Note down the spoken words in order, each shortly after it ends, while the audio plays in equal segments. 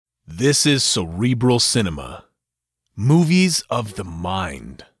This is Cerebral Cinema. Movies of the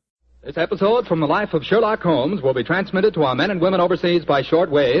mind. This episode from the life of Sherlock Holmes will be transmitted to our men and women overseas by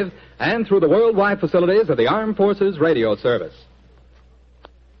shortwave and through the worldwide facilities of the Armed Forces Radio Service.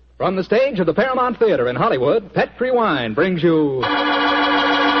 From the stage of the Paramount Theater in Hollywood, Petri Wine brings you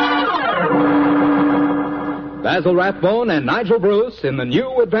Basil Rathbone and Nigel Bruce in the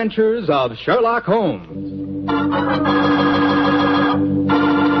new adventures of Sherlock Holmes.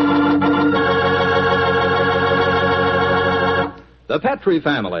 The Petri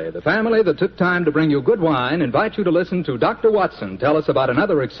family, the family that took time to bring you good wine, invites you to listen to Dr. Watson tell us about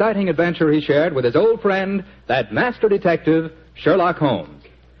another exciting adventure he shared with his old friend, that master detective, Sherlock Holmes.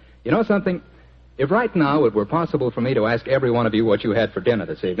 You know something? If right now it were possible for me to ask every one of you what you had for dinner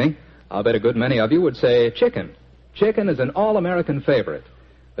this evening, I'll bet a good many of you would say chicken. Chicken is an all-American favorite.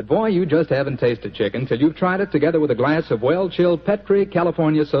 But boy, you just haven't tasted chicken till you've tried it together with a glass of well-chilled Petri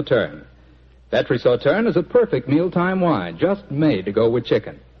California Sauterne. Petri Sauterne is a perfect mealtime wine, just made to go with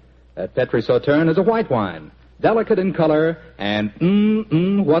chicken. That Petri Sauterne is a white wine, delicate in color, and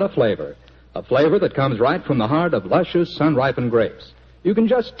what a flavor. A flavor that comes right from the heart of luscious, sun-ripened grapes. You can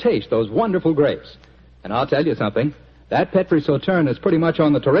just taste those wonderful grapes. And I'll tell you something, that Petri Sauterne is pretty much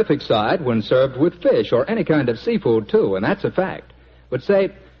on the terrific side when served with fish or any kind of seafood, too, and that's a fact. But say,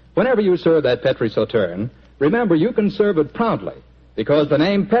 whenever you serve that Petri Sauterne, remember you can serve it proudly, because the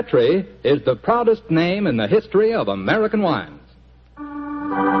name Petri is the proudest name in the history of American wines.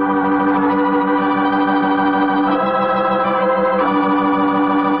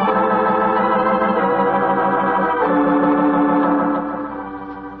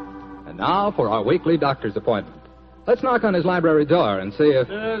 And now for our weekly doctor's appointment. Let's knock on his library door and see if...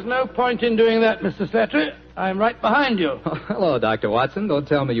 There's no point in doing that, Mr. Slattery. I'm right behind you. Oh, hello, Dr. Watson. Don't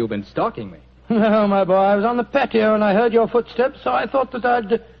tell me you've been stalking me. No, my boy, I was on the patio and I heard your footsteps, so I thought that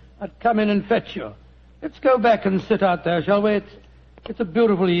I'd come in and fetch you. Let's go back and sit out there, shall we? It's a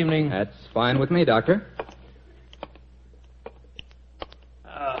beautiful evening. That's fine with me, Doctor.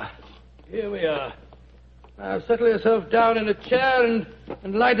 Here we are. Now, settle yourself down in a chair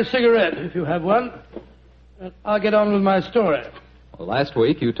and light a cigarette, if you have one. I'll get on with my story. Well, last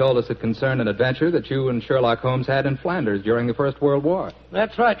week you told us it concerned an adventure that you and Sherlock Holmes had in Flanders during the First World War.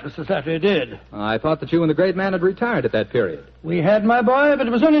 That's right, Mr. Slattery, I did. I thought that you and the great man had retired at that period. We had, my boy, but it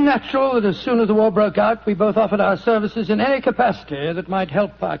was only natural that as soon as the war broke out, we both offered our services in any capacity that might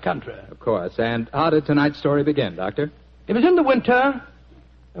help our country. Of course. And how did tonight's story begin, Doctor? It was in the winter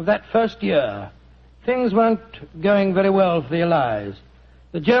of that first year. Things weren't going very well for the Allies.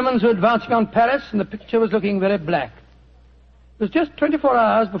 The Germans were advancing on Paris, and the picture was looking very black. It was just 24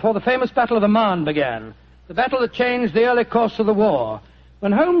 hours before the famous Battle of the Marne began, the battle that changed the early course of the war,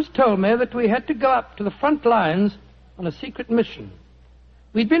 when Holmes told me that we had to go up to the front lines on a secret mission.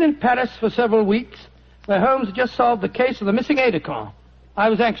 We'd been in Paris for several weeks, where Holmes had just solved the case of the missing aide-de-camp. I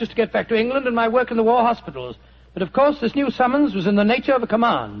was anxious to get back to England and my work in the war hospitals, but of course this new summons was in the nature of a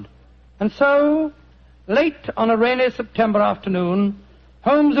command. And so, late on a rainy September afternoon,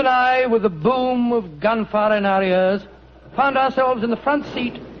 Holmes and I, with the boom of gunfire in our ears, found ourselves in the front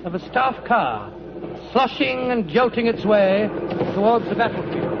seat of a staff car, sloshing and jolting its way towards the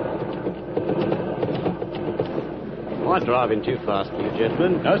battlefield. Am I driving too fast for you,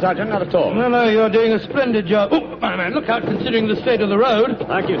 gentlemen? No, Sergeant, not at all. No, you're doing a splendid job. Oh, my man, look out, considering the state of the road.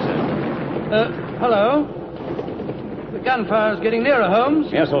 Thank you, sir. Hello? The gunfire's getting nearer,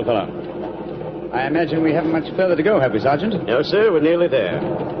 Holmes. Yes, old fellow. I imagine we haven't much further to go, have we, Sergeant? No, sir, we're nearly there.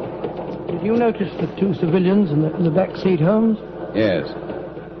 Did you notice the two civilians in the back seat, Holmes? Yes.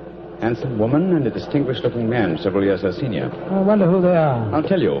 Handsome woman and a distinguished-looking man, several years her senior. I wonder who they are. I'll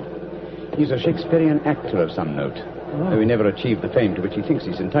tell you. He's a Shakespearean actor of some note, though he never achieved the fame to which he thinks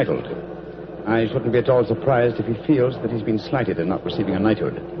he's entitled. I shouldn't be at all surprised if he feels that he's been slighted in not receiving a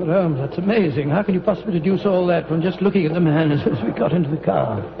knighthood. But, Holmes, that's amazing. How can you possibly deduce all that from just looking at the man as we got into the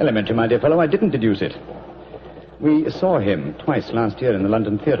car? Elementary, my dear fellow, I didn't deduce it. We saw him twice last year in the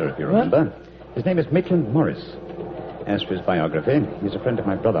London Theatre, if you remember. What? His name is Maitland Morris. As for his biography, he's a friend of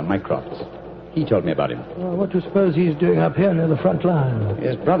my brother, Mycroft's. He told me about him. Well, what do you suppose he's doing up here near the front line?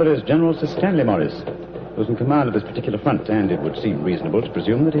 His brother is General Sir Stanley Morris, who's in command of this particular front, and it would seem reasonable to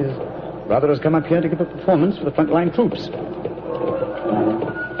presume that his brother has come up here to give a performance for the front-line troops.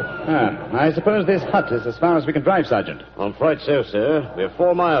 I suppose this hut is as far as we can drive, Sergeant. I'm afraid so, sir. We're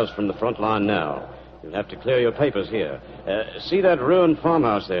 4 miles from the front line now. You'll have to clear your papers here. See that ruined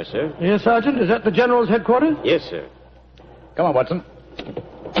farmhouse there, sir? Yes, Sergeant. Is that the General's headquarters? Yes, sir. Come on, Watson.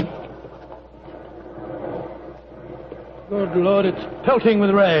 Good Lord, it's pelting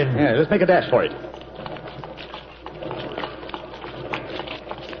with rain. Yeah, let's make a dash for it.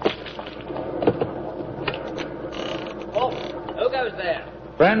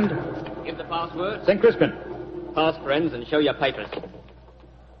 Friend, Give the password. St. Crispin. Pass, friends, and show your papers.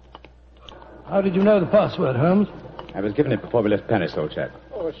 How did you know the password, Holmes? I was given it before we left Paris, old chap.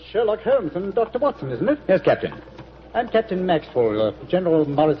 Oh, Sherlock Holmes and Dr. Watson, isn't it? Yes, Captain. I'm Captain Maxwell, General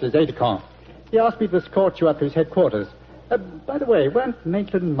Morris's aide-de-camp. He asked me to escort you up to his headquarters. By the way, weren't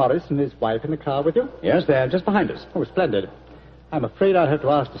Maitland Morris and his wife in the car with you? Yes, they're just behind us. Oh, splendid. I'm afraid I'll have to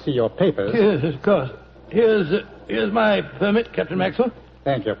ask to see your papers. Yes, of course. Here's my permit, Captain Maxwell.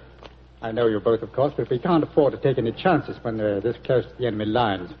 Thank you. I know you both, of course, but we can't afford to take any chances when they're this close to the enemy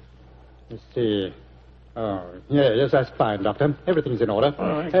lines. Let's see. Oh, yes, that's fine, Doctor. Everything's in order.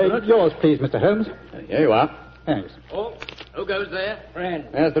 All right, yours, please, Mr. Holmes. Here you are. Thanks. Oh, who goes there? Friend.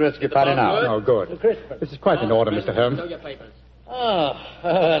 There's the rescue party now. password. Oh, good. This is quite in order, Mr. Holmes. Show your papers. Oh,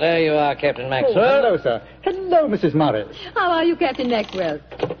 there you are, Captain Oh, Maxwell. hello, sir. Hello, Mrs. Morris. How are you, Captain Maxwell?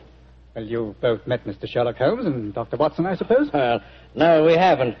 Well, you both met Mr. Sherlock Holmes and Dr. Watson, I suppose? Well, no, we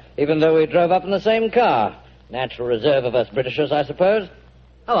haven't, even though we drove up in the same car. Natural reserve of us Britishers, I suppose.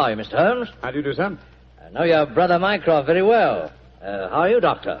 How are you, Mr. Holmes? How do you do, sir? I know your brother Mycroft very well. How are you,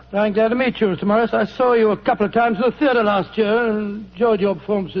 Doctor? I'm glad to meet you, Mr. Morris. I saw you a couple of times in the theatre last year and enjoyed your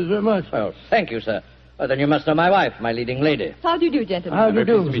performances very much. Well, thank you, sir. Well, then you must know my wife, my leading lady. How do you do, gentlemen? How do you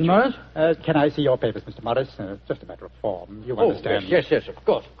do, pleased to meet Mr. you. Morris? Can I see your papers, Mr. Morris? Just a matter of form. You understand. Yes, of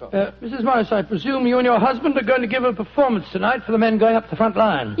course. Mrs. Morris, I presume you and your husband are going to give a performance tonight for the men going up the front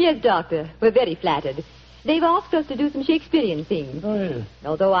line. Yes, Doctor. We're very flattered. They've asked us to do some Shakespearean scenes. Oh, yes.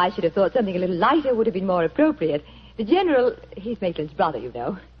 Although I should have thought something a little lighter would have been more appropriate. The General, he's Maitland's brother, you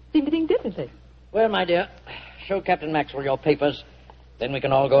know, seemed to think differently. Well, my dear, show Captain Maxwell your papers. Then we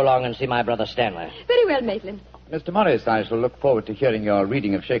can all go along and see my brother Stanley. Very well, Maitland. Mr. Morris, I shall look forward to hearing your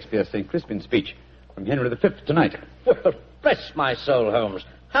reading of Shakespeare's St. Crispin speech from Henry V tonight. Well, bless my soul, Holmes.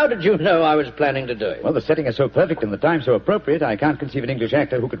 How did you know I was planning to do it? Well, the setting is so perfect and the time so appropriate, I can't conceive an English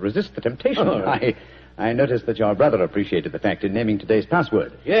actor who could resist the temptation. Oh. I noticed that your brother appreciated the fact in naming today's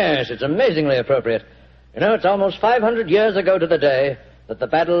password. Yes, it's amazingly appropriate. You know, it's almost 500 years ago to the day that the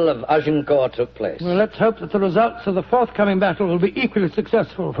Battle of Agincourt took place. Well, let's hope that the results of the forthcoming battle will be equally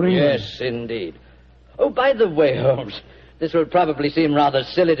successful for England. Yes, indeed. Oh, by the way, Holmes, this will probably seem rather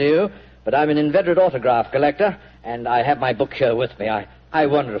silly to you, but I'm an inveterate autograph collector, and I have my book here with me. I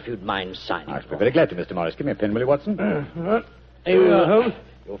wonder if you'd mind signing I it. shall be very glad to, Mr. Morris. Give me a pen, will you, Watson? Holmes.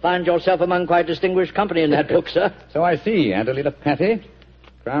 You'll find yourself among quite distinguished company in that book, sir. So I see. Adelina Patty,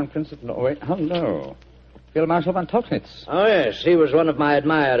 Crown Prince of Norway. Oh, no. Field Marshal von Tauchnitz. Oh, yes, he was one of my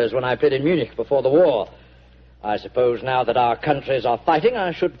admirers when I played in Munich before the war. I suppose now that our countries are fighting,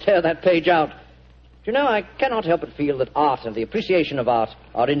 I should tear that page out. Do you know, I cannot help but feel that art and the appreciation of art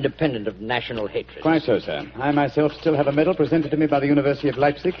are independent of national hatred. Quite so, sir. I myself still have a medal presented to me by the University of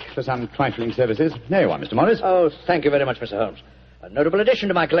Leipzig for some trifling services. There you are, Mr. Morris. Oh, thank you very much, Mr. Holmes. A notable addition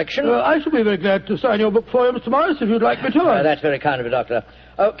to my collection. I shall be very glad to sign your book for you, Mr. Morris, if you'd like me to. That's very kind of you, Doctor.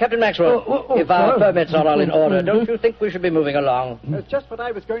 Oh, Captain Maxwell, if our permits are all in order, don't you think we should be moving along? Just what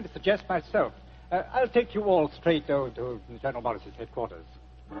I was going to suggest myself. I'll take you all straight over to General Morris's headquarters.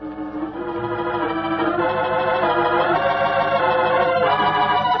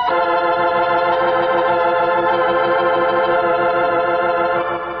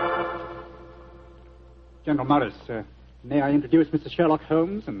 General Morris, may I introduce Mr. Sherlock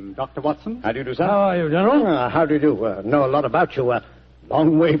Holmes and Dr. Watson? How do you do, sir? How are you, General? How do you do? Know a lot about you.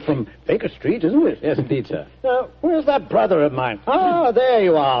 Long way from Baker Street, isn't it? Yes, indeed, sir. Where's that brother of mine? Ah, there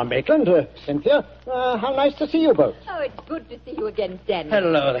you are, Maitland. Cynthia, how nice to see you both. Oh, it's good to see you again, Stanley.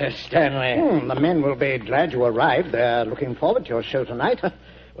 Hello there, Stanley. The men will be glad you arrived. They're looking forward to your show tonight.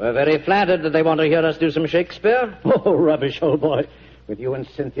 We're very flattered that they want to hear us do some Shakespeare. Oh, rubbish, old boy. With you and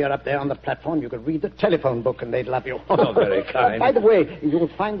Cynthia up there on the platform, you could read the telephone book and they'd love you. Oh, very kind. By the way, you'll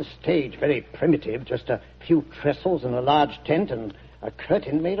find the stage very primitive. Just a few trestles and a large tent and a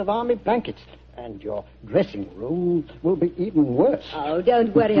curtain made of army blankets. And your dressing room will be even worse. Oh,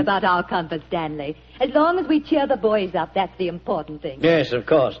 don't worry about our comfort, Stanley. As long as we cheer the boys up, that's the important thing. Yes, of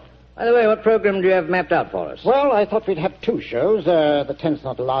course. By the way, what program do you have mapped out for us? Well, I thought we'd have two shows. The tent's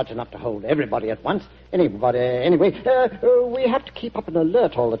not large enough to hold everybody at once. Anyway, we have to keep up an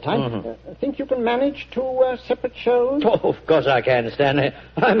alert all the time. Think you can manage two separate shows? Oh, of course I can, Stanley.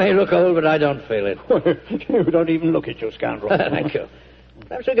 I may look old, but I don't feel it. You don't even look at you, scoundrel. Thank you.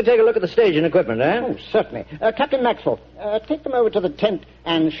 Perhaps we could take a look at the stage and equipment, eh? Oh, certainly. Captain Maxwell, take them over to the tent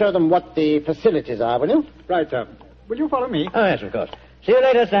and show them what the facilities are, will you? Right, sir. Will you follow me? Oh, yes, of course. See you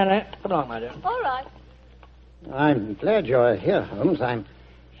later, Stanley. Come along, my dear. All right. I'm glad you're here, Holmes. I'm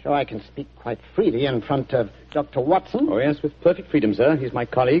sure I can speak quite freely in front of Dr. Watson. Oh, yes, with perfect freedom, sir. He's my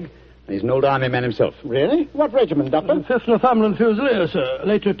colleague, He's an old army man himself. Really? What regiment, Doctor? The 5th Northumberland Fusiliers, sir.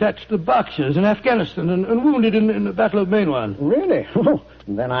 Later attached to the Berkshires in Afghanistan and wounded in the Battle of Mainwan. Really?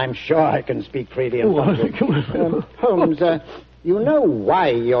 Then I'm sure I can speak freely in front of you. Holmes, you know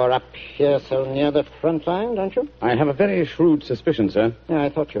why you're up here so near the front line, don't you? I have a very shrewd suspicion, sir. Yeah, I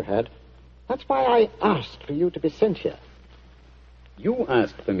thought you had. That's why I asked for you to be sent here. You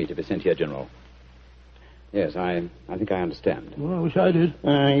asked for me to be sent here, General. Yes, I think I understand. Well, I wish I did.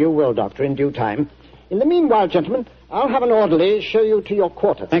 You will, Doctor, in due time. In the meanwhile, gentlemen, I'll have an orderly show you to your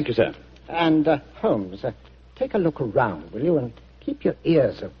quarters. Thank you, sir. And, Holmes, take a look around, will you, and keep your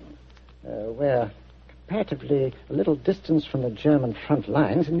ears open. We're comparatively a little distance from the German front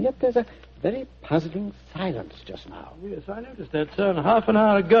lines, and yet there's a very puzzling silence just now. Yes, I noticed that, sir. And half an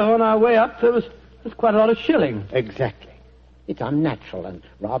hour ago, on our way up, there was quite a lot of shelling. Exactly. It's unnatural and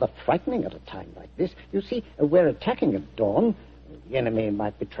rather frightening at a time like this. You see, we're attacking at dawn. The enemy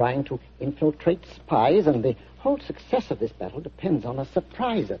might be trying to infiltrate spies, and the whole success of this battle depends on a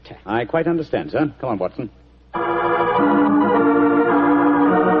surprise attack. I quite understand, sir. Come on, Watson.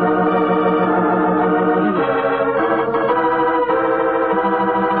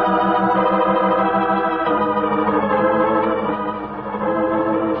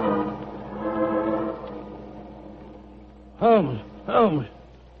 Holmes.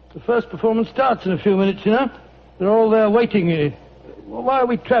 The first performance starts in a few minutes, you know. They're all there waiting. Why are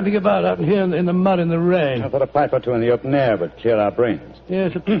we tramping about out here in the mud and the rain? I thought a pipe or two in the open air would clear our brains.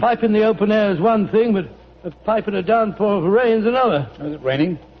 Yes, a pipe in the open air is one thing, but a pipe in a downpour of rain is another. Was it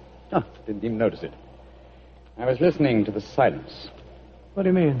raining? Oh, didn't even notice it. I was listening to the silence. What do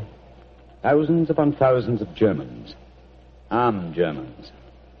you mean? Thousands upon thousands of Germans. Armed Germans.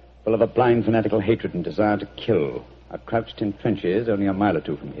 Full of a blind fanatical hatred and desire to kill. Are crouched in trenches only a mile or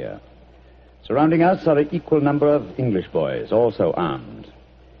two from here. Surrounding us are an equal number of English boys, also armed.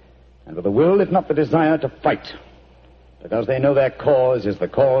 And with the will, if not the desire, to fight. Because they know their cause is the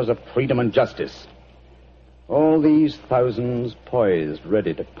cause of freedom and justice. All these thousands poised,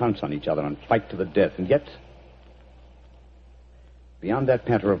 ready to pounce on each other and fight to the death. And yet, beyond that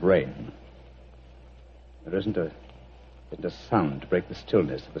patter of rain, there isn't a sound to break the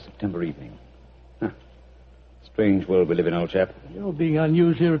stillness of a September evening. Strange world we live in, old chap. You're being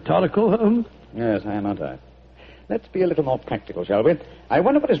unusually rhetorical, Holmes. Yes, I am, aren't I? Let's be a little more practical, shall we? I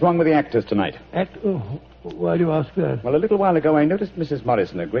wonder what is wrong with the actors tonight. Why do you ask that? Well, a little while ago I noticed Mrs.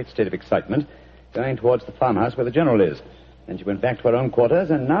 Morris in a great state of excitement, going towards the farmhouse where the General is. Then she went back to her own quarters,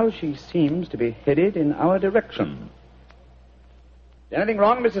 and now she seems to be headed in our direction. Is anything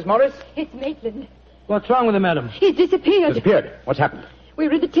wrong, Mrs. Morris? It's Maitland. What's wrong with him, madam? He's disappeared. Disappeared? What's happened? We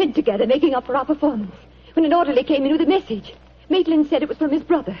were in the tent together, making up for our performance, when an orderly came in with a message. Maitland said it was from his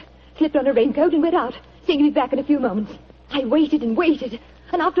brother. Slipped on a raincoat and went out, saying he'd be back in a few moments. I waited and waited,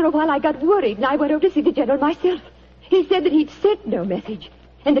 and after a while I got worried, and I went over to see the General myself. He said that he'd sent no message,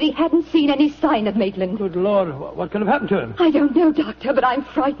 and that he hadn't seen any sign of Maitland. Good Lord, what could have happened to him? I don't know, Doctor, but I'm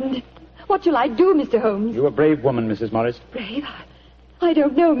frightened. What shall I do, Mr. Holmes? You're a brave woman, Mrs. Morris. Brave? I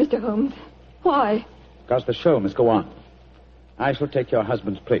don't know, Mr. Holmes. Why? Because the show must go on. I shall take your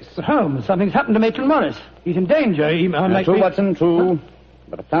husband's place. But Holmes, something's happened to Maitland Morris. He's in danger. He might True, be... Watson, true.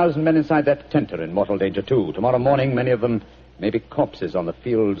 But 1,000 men inside that tent are in mortal danger, too. Tomorrow morning, many of them may be corpses on the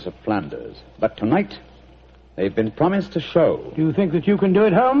fields of Flanders. But tonight, they've been promised a show. Do you think that you can do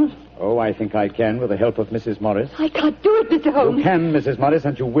it, Holmes? Oh, I think I can, with the help of Mrs. Morris. I can't do it, Mr. Holmes. You can, Mrs. Morris,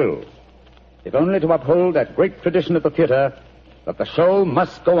 and you will. If only to uphold that great tradition of the theater, that the show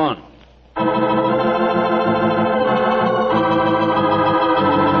must go on.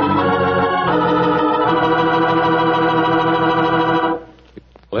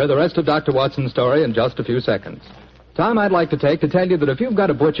 We'll hear the rest of Dr. Watson's story in just a few seconds. Time I'd like to take to tell you that if you've got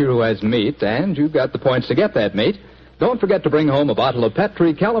a butcher who has meat, and you've got the points to get that meat, don't forget to bring home a bottle of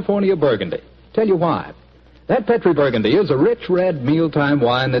Petri California Burgundy. Tell you why. That Petri Burgundy is a rich red mealtime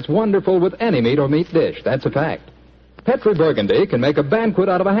wine that's wonderful with any meat or meat dish. That's a fact. Petri Burgundy can make a banquet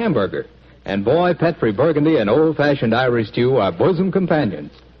out of a hamburger. And boy, Petri Burgundy and old-fashioned Irish stew are bosom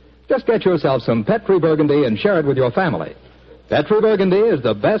companions. Just get yourself some Petri Burgundy and share it with your family. Petri Burgundy is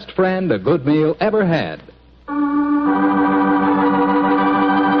the best friend a good meal ever had.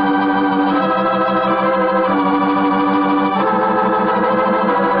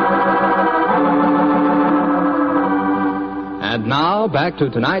 And now, back to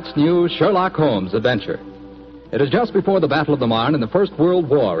tonight's new Sherlock Holmes adventure. It is just before the Battle of the Marne in the First World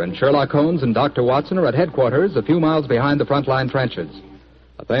War, and Sherlock Holmes and Dr. Watson are at headquarters a few miles behind the front-line trenches.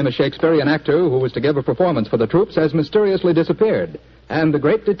 A famous Shakespearean actor who was to give a performance for the troops has mysteriously disappeared, and the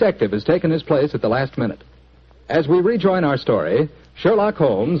great detective has taken his place at the last minute. As we rejoin our story, Sherlock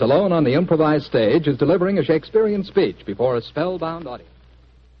Holmes, alone on the improvised stage, is delivering a Shakespearean speech before a spellbound audience.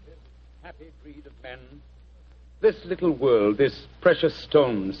 Happy breed of men, this little world, this precious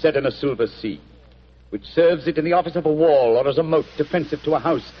stone set in a silver sea, which serves it in the office of a wall or as a moat defensive to a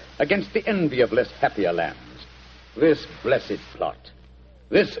house against the envy of less happier lands. This blessed plot,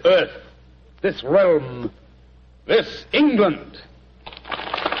 this earth, this realm, this England.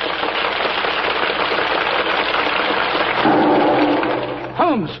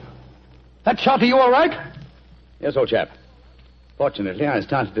 Holmes, that shot, are you all right? Yes, old chap. Fortunately, I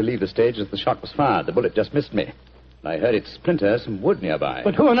started to leave the stage as the shot was fired. The bullet just missed me. I heard it splinter some wood nearby.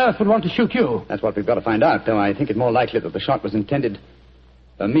 But who on earth would want to shoot you? That's what we've got to find out, though I think it more likely that the shot was intended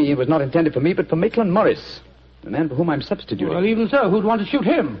for me. It was not intended for me, but for Maitland Morris, the man for whom I'm substituting. Well, even so, who'd want to shoot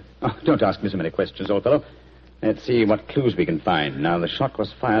him? Oh, don't ask me so many questions, old fellow. Let's see what clues we can find. Now, the shot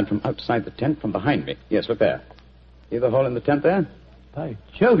was fired from outside the tent from behind me. Yes, look there. See the hole in the tent there? By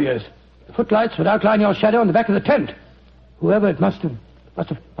Jove, yes. The footlights would outline your shadow on the back of the tent. Whoever it must have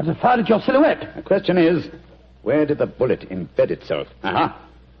fired at your silhouette. The question is, where did the bullet embed itself? Aha.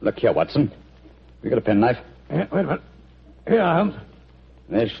 Look here, Watson. You got a penknife? Yeah, wait a minute. Here, Holmes.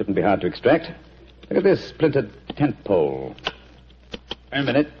 This shouldn't be hard to extract. Look at this splintered tent pole. Wait a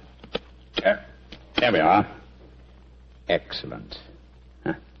minute. There we are. Excellent.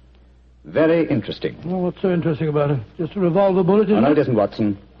 Huh. Very interesting. Well, what's so interesting about it? Just a revolver bullet, isn't No, it? it isn't,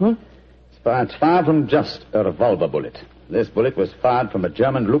 Watson. Huh? It's far from just a revolver bullet. This bullet was fired from a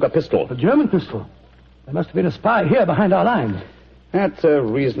German Luger pistol. A German pistol? There must have been a spy here behind our lines. That's a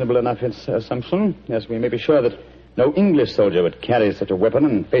reasonable enough assumption. Yes, we may be sure that no English soldier would carry such a weapon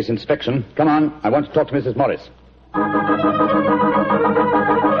and face inspection. Come on, I want to talk to Mrs. Morris.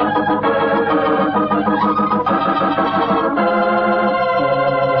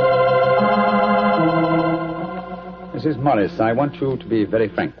 Mrs. Morris, I want you to be very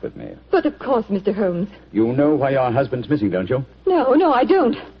frank with me. But of course, Mr. Holmes. You know why your husband's missing, don't you? No, I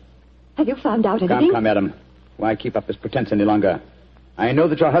don't. Have you found out anything? Come, madam. Why keep up this pretense any longer? I know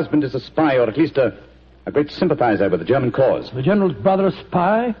that your husband is a spy, or at least a great sympathizer with the German cause. The General's brother a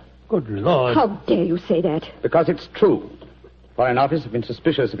spy? Good Lord. How dare you say that? Because it's true. Foreign Office have been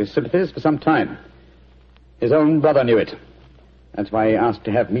suspicious of his sympathies for some time. His own brother knew it. That's why he asked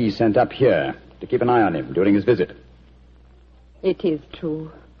to have me sent up here to keep an eye on him during his visit. It is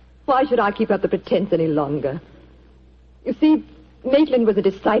true. Why should I keep up the pretense any longer? You see, Maitland was a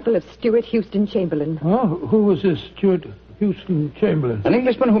disciple of Stuart Houston Chamberlain. Oh, who was this Stuart Houston Chamberlain? An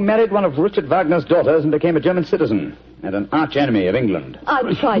Englishman who married one of Richard Wagner's daughters and became a German citizen, and an arch-enemy of England.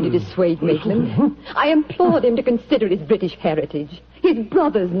 I tried to dissuade Maitland. I implored him to consider his British heritage, his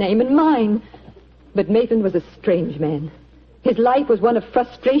brother's name and mine. But Maitland was a strange man. His life was one of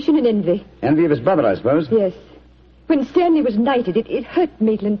frustration and envy. Envy of his brother, I suppose? Yes. When Stanley was knighted, it hurt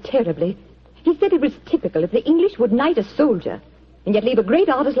Maitland terribly. He said it was typical if the English would knight a soldier and yet leave a great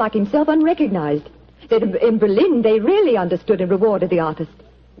artist like himself unrecognized. That in Berlin, they really understood and rewarded the artist.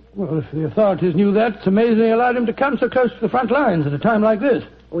 Well, if the authorities knew that, it's amazing they allowed him to come so close to the front lines at a time like this.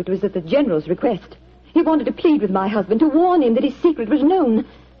 Oh, it was at the General's request. He wanted to plead with my husband to warn him that his secret was known.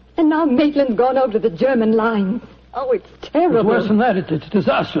 And now Maitland's gone over to the German lines. Oh, it's terrible. It's worse than that. It's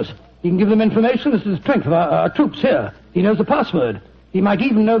disastrous. He can give them information as to the strength of our troops here. He knows the password. He might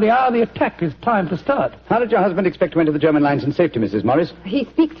even know the hour the attack is timed to start. How did your husband expect to enter the German lines in safety, Mrs. Morris? He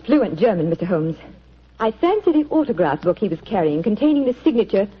speaks fluent German, Mr. Holmes. I fancy the autograph book he was carrying, containing the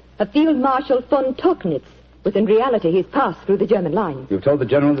signature of Field Marshal von Tauchnitz, was in reality his pass through the German lines. You've told the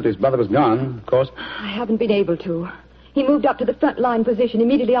General that his brother was gone, of course. I haven't been able to. He moved up to the front line position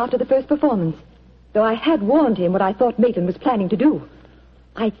immediately after the first performance, though I had warned him what I thought Maitland was planning to do.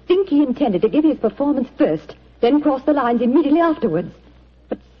 I think he intended to give his performance first, then cross the lines immediately afterwards.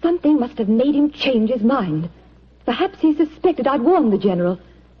 But something must have made him change his mind. Perhaps he suspected I'd warned the General.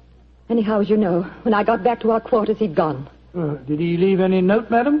 Anyhow, as you know, when I got back to our quarters, he'd gone. Did he leave any note,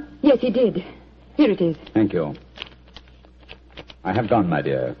 madam? Yes, he did. Here it is. Thank you. I have gone, my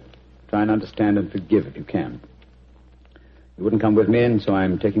dear. Try and understand and forgive if you can. You wouldn't come with me, and so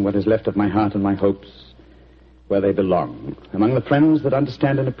I'm taking what is left of my heart and my hopes where they belong, among the friends that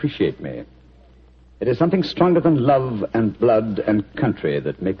understand and appreciate me. It is something stronger than love and blood and country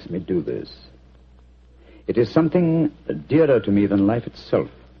that makes me do this. It is something dearer to me than life itself.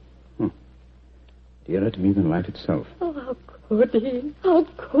 Dearer to me than life itself. Oh, how could he? How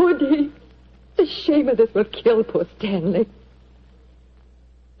could he? The shame of this will kill poor Stanley.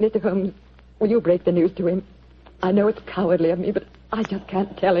 Mr. Holmes, will you break the news to him? I know it's cowardly of me, but I just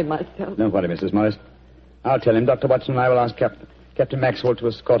can't tell him myself. Don't worry, Mrs. Morris. I'll tell him. Dr. Watson and I will ask Captain Maxwell to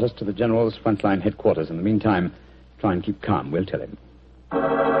escort us to the General's frontline headquarters. In the meantime, try and keep calm. We'll tell him.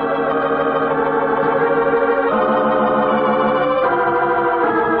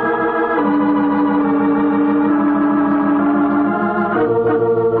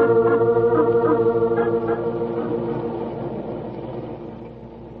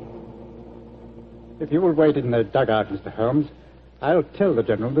 If you will wait in the dugout, Mr. Holmes, I'll tell the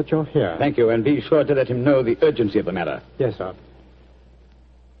General that you're here. Thank you, and be sure to let him know the urgency of the matter. Yes, sir.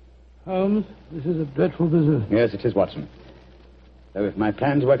 Holmes, this is a dreadful business. Yes, it is, Watson. Though if my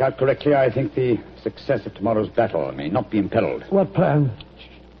plans work out correctly, I think the success of tomorrow's battle may not be imperiled. What plan?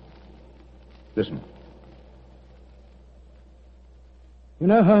 Listen. You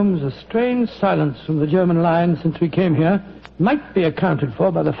know, Holmes, a strange silence from the German line since we came here might be accounted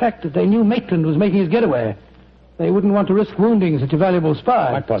for by the fact that they knew Maitland was making his getaway. They wouldn't want to risk wounding such a valuable spy.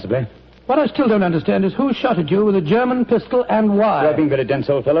 Quite possibly. What I still don't understand is who shot at you with a German pistol and why. You're being very dense,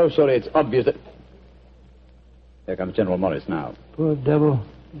 old fellow. Surely it's obvious that... There comes General Morris now. Poor devil.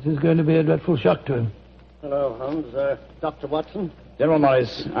 This is going to be a dreadful shock to him. Hello, Holmes. Dr. Watson? General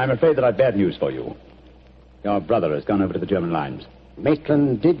Morris, I'm afraid that I've bad news for you. Your brother has gone over to the German lines.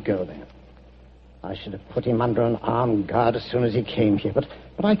 Maitland did go there. I should have put him under an armed guard as soon as he came here, but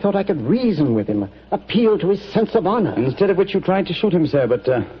I thought I could reason with him, appeal to his sense of honor. Instead of which you tried to shoot him, sir, but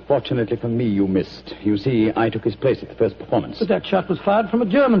fortunately for me, you missed. You see, I took his place at the first performance. But that shot was fired from a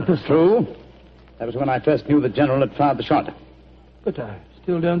German pistol. True. That was when I first knew the General had fired the shot. But I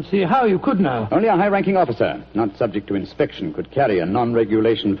still don't see how you could now. Only a high-ranking officer, not subject to inspection, could carry a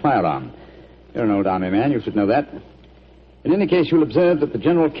non-regulation firearm. You're an old army man, you should know that. In any case, you'll observe that the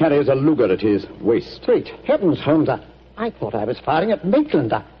General carries a Luger at his waist. Great heavens, Holmes, I thought I was firing at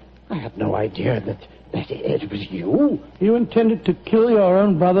Maitland. I had no idea that it was you. You intended to kill your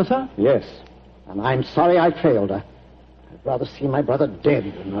own brother, sir? Yes, and I'm sorry I failed. I'd rather see my brother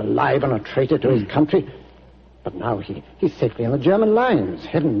dead than alive and a traitor to his country. But now he's safely in the German lines.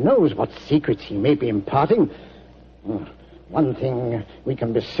 Heaven knows what secrets he may be imparting. One thing we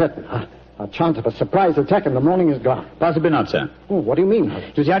can be certain, our chance of a surprise attack in the morning is gone. Possibly not, sir. Oh, what do you mean?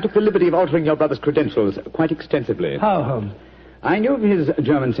 You see, I took the liberty of altering your brother's credentials quite extensively. How, Holmes? I knew of his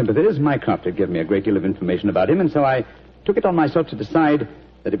German sympathies. Mycroft had given me a great deal of information about him, and so I took it on myself to decide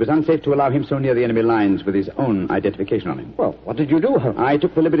that it was unsafe to allow him so near the enemy lines with his own identification on him. Well, what did you do, Holmes? I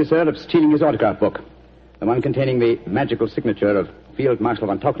took the liberty, sir, of stealing his autograph book, the one containing the magical signature of Field Marshal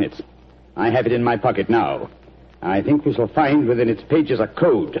von Tauchnitz. I have it in my pocket now. I think we shall find within its pages a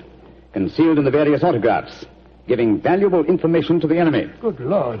code concealed in the various autographs, giving valuable information to the enemy. Good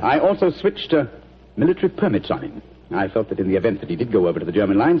Lord. I also switched military permits on him. I felt that in the event that he did go over to the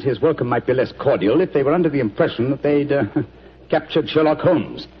German lines, his welcome might be less cordial if they were under the impression that they'd captured Sherlock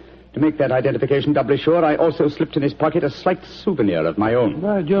Holmes. To make that identification doubly sure, I also slipped in his pocket a slight souvenir of my own.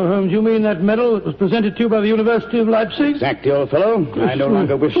 By Joe, Holmes, you mean that medal that was presented to you by the University of Leipzig? Exactly, old fellow. I no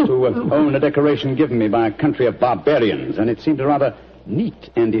longer wish to own a decoration given me by a country of barbarians, and it seemed a rather neat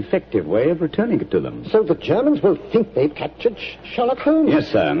and effective way of returning it to them. So the Germans will think they've captured Sherlock Holmes? Yes,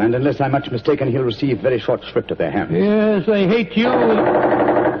 sir, and unless I'm much mistaken, he'll receive very short shrift at their hands. Yes, they hate you.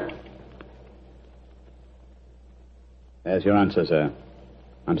 There's your answer, sir.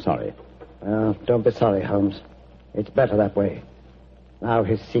 I'm sorry. Well, don't be sorry, Holmes. It's better that way. Now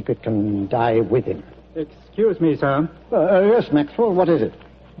his secret can die with him. Excuse me, sir. Yes, Maxwell, what is it?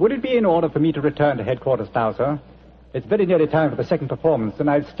 Would it be in order for me to return to headquarters now, sir? It's very nearly time for the second performance, and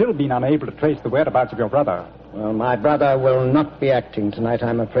I've still been unable to trace the whereabouts of your brother. Well, my brother will not be acting tonight,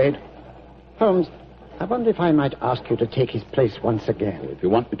 I'm afraid. Holmes, I wonder if I might ask you to take his place once again. If you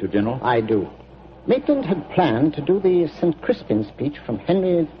want me to, General. I do. Maitland had planned to do the St. Crispin speech from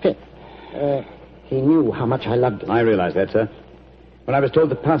Henry V. He knew how much I loved it. I realize that, sir. When I was told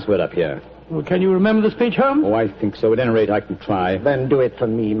the password up here. Well, can you remember the speech, Holmes? Oh, I think so. At any rate, I can try. Then do it for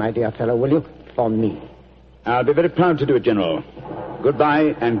me, my dear fellow, will you? For me. I'll be very proud to do it, General.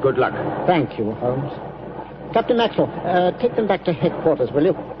 Goodbye and good luck. Thank you, Holmes. Captain Maxwell, take them back to headquarters, will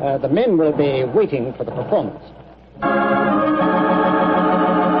you? The men will be waiting for the performance.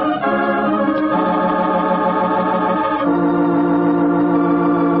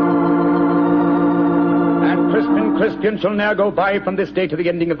 Crispian shall ne'er go by from this day to the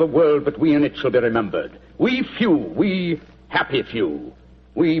ending of the world, but we in it shall be remembered. We few, we happy few,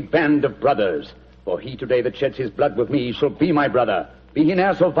 we band of brothers. For he today that sheds his blood with me shall be my brother. Be he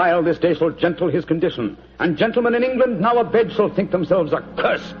ne'er so vile, this day shall gentle his condition. And gentlemen in England now abed shall think themselves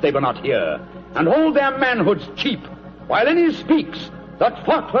accursed they were not here, and hold their manhoods cheap, while any speaks that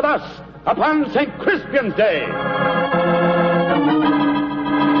fought with us upon St. Crispian's Day.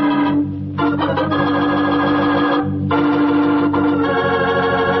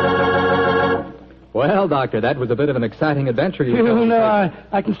 Well, Doctor, that was a bit of an exciting adventure. You know,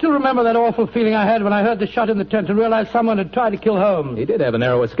 I can still remember that awful feeling I had when I heard the shot in the tent and realized someone had tried to kill Holmes. He did have a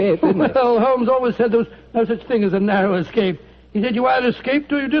narrow escape, didn't he? Well, Holmes always said there was no such thing as a narrow escape. He said you either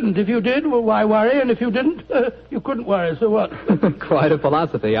escaped or you didn't. If you did, well, why worry? And if you didn't, you couldn't worry, so what? Quite a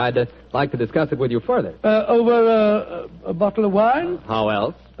philosophy. I'd like to discuss it with you further. Over a bottle of wine? How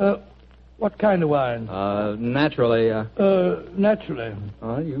else? What kind of wine? Naturally. Naturally.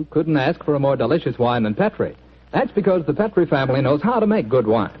 You couldn't ask for a more delicious wine than Petri. That's because the Petri family knows how to make good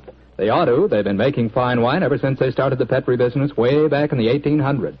wine. They ought to. They've been making fine wine ever since they started the Petri business way back in the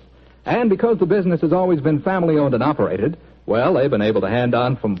 1800s. And because the business has always been family-owned and operated, well, they've been able to hand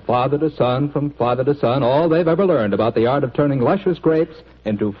on from father to son, all they've ever learned about the art of turning luscious grapes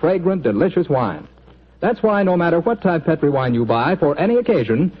into fragrant, delicious wine. That's why no matter what type Petri wine you buy for any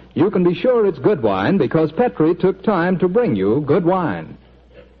occasion, you can be sure it's good wine because Petri took time to bring you good wine.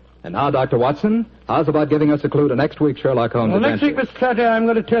 And now, Dr. Watson, how's about giving us a clue to next week's Sherlock Holmes adventure? Next week, Mr. Clatter, I'm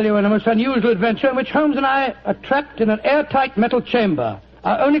going to tell you a most unusual adventure in which Holmes and I are trapped in an airtight metal chamber,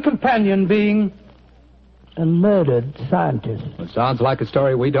 our only companion being a murdered scientist. It sounds like a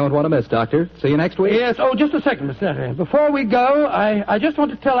story we don't want to miss, Doctor. See you next week. Yes. Oh, just a second, Mr. Clatter. Before we go, I just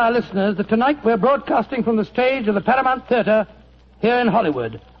want to tell our listeners that tonight we're broadcasting from the stage of the Paramount Theater here in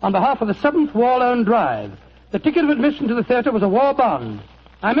Hollywood on behalf of the 7th War Loan Drive. The ticket of admission to the theater was a war bond.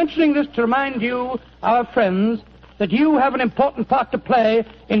 I'm mentioning this to remind you, our friends, that you have an important part to play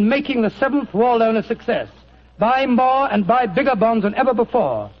in making the 7th War Loan a success. Buy more and buy bigger bonds than ever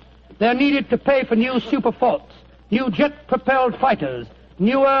before. They're needed to pay for new super forts, new jet-propelled fighters,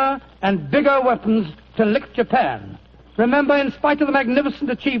 newer and bigger weapons to lick Japan. Remember, in spite of the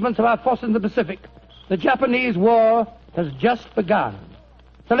magnificent achievements of our forces in the Pacific, the Japanese war has just begun.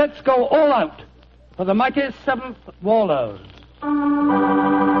 So let's go all out for the mighty 7th War Loan.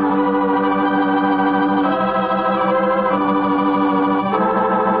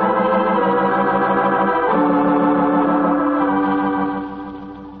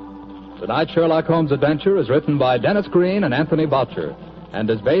 Tonight's Sherlock Holmes adventure is written by Dennis Green and Anthony Boucher and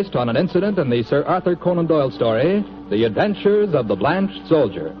is based on an incident in the Sir Arthur Conan Doyle story, The Adventures of the Blanched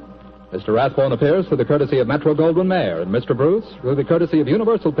Soldier. Mr. Rathbone appears through the courtesy of Metro-Goldwyn-Mayer, and Mr. Bruce through the courtesy of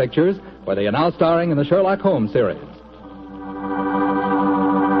Universal Pictures, where they are now starring in the Sherlock Holmes series.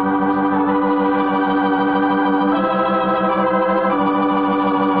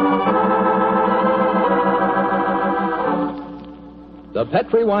 The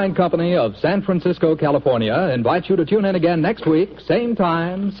Petri Wine Company of San Francisco, California, invites you to tune in again next week, same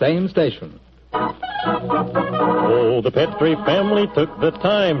time, same station. Oh, the Petri family took the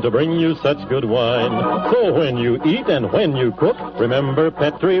time to bring you such good wine. So when you eat and when you cook, remember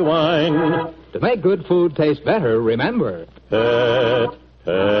Petri wine. To make good food taste better, remember Petri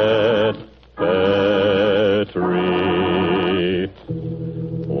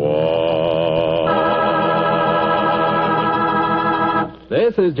wine.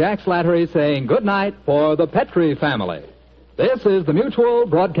 This is Jack Slattery saying good night for the Petri family. This is the Mutual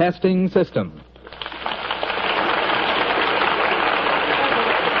Broadcasting System.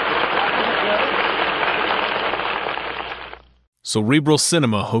 Cerebral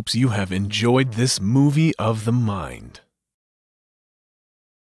Cinema hopes you have enjoyed this movie of the mind.